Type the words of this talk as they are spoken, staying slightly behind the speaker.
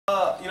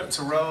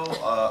Terrell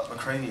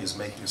McCraney is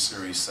making a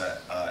series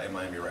set in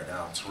Miami right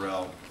now.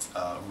 Terrell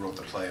wrote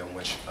the play on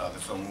which the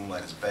film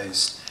Moonlight is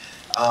based.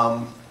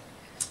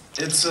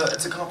 It's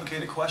a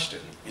complicated question.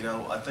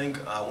 I think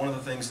one of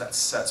the things that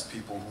sets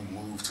people who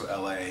move to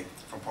LA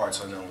from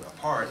parts unknown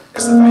apart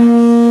is the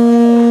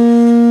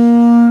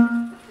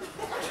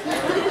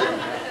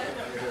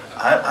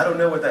I don't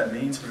know what that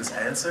means for this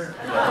answer.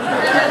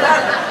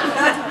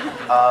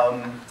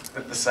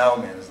 The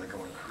sound man is like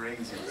going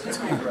crazy. It's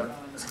cool, bro.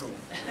 It's cool.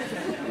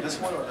 This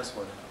one or this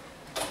one?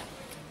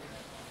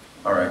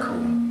 All right,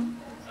 cool.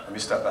 Let me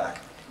step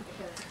back.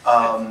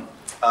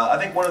 I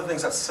think one of the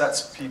things that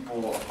sets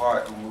people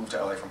apart who move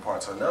to LA from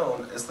parts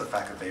unknown is the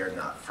fact that they are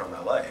not from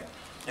LA.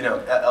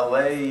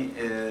 LA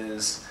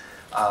is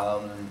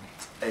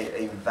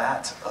a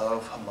vat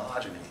of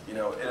homogeny.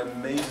 It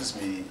amazes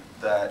me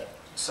that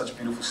such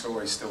beautiful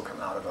stories still come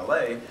out of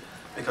LA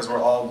because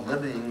we're all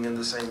living in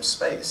the same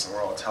space and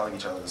we're all telling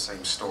each other the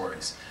same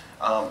stories.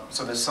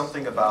 So there's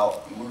something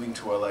about moving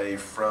to LA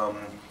from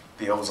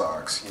the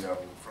Ozarks, from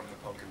the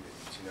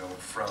Poconos,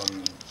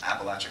 from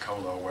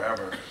Apalachicola or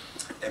wherever,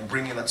 and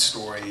bringing that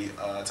story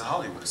to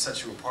Hollywood. It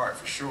sets you apart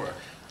for sure.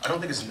 I don't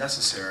think it's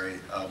necessary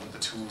with the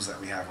tools that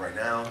we have right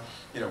now.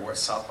 We're at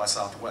South by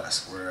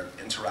Southwest, where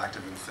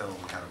interactive and film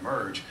kind of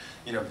merge.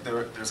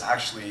 There's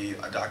actually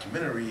a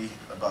documentary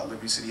about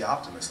Liberty City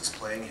Optimist that's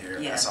playing here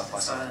at South by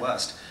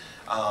Southwest.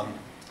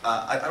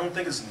 I don't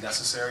think it's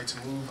necessary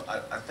to move.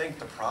 I think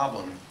the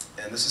problem,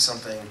 and this is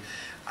something,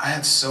 I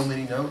had so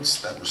many notes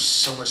that were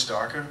so much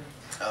darker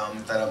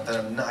that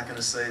I'm not going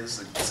to say. It's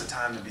a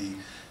time to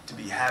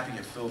be happy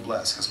and feel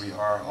blessed, because we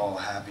are all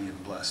happy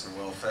and blessed and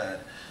well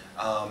fed.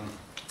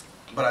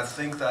 But I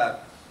think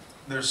that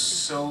there's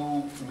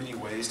so many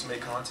ways to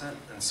make content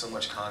and so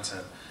much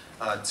content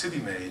to be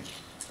made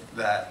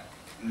that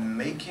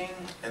making,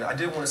 and I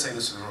did want to say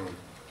this to the room,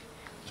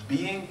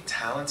 being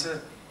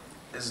talented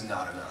is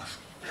not enough.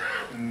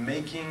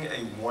 Making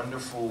a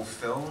wonderful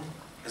film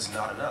is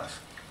not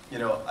enough.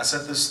 I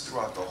said this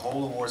throughout the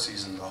whole award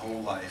season, the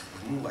whole life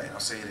of Moonlight, and I'll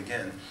say it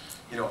again.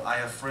 I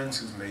have friends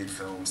who've made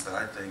films that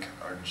I think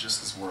are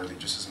just as worthy,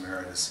 just as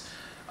meritorious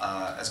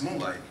as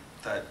Moonlight,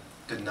 that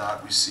did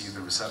not receive the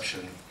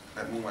reception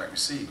that Moonlight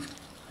received.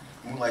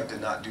 Moonlight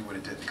did not do what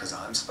it did because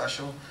I'm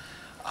special.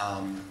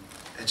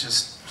 It's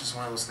just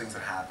one of those things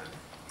that happen.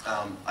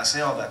 I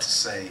say all that to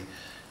say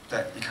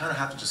that you kind of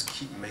have to just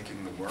keep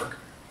making the work.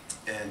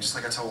 And just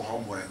like I told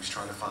Homeboy, who's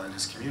trying to find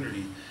his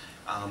community,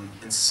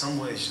 in some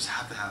ways you just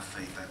have to have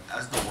faith that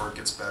as the work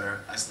gets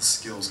better, as the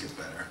skills get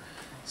better,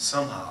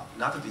 somehow,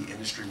 not that the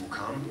industry will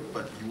come,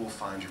 but you will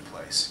find your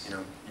place.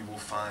 You will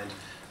find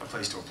a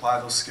place to apply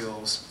those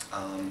skills,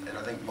 and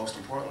I think most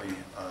importantly,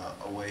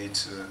 a way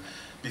to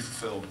be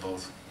fulfilled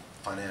both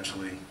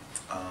financially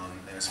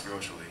and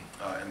spiritually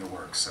in the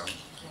work. So,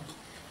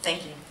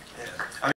 thank you. Yeah.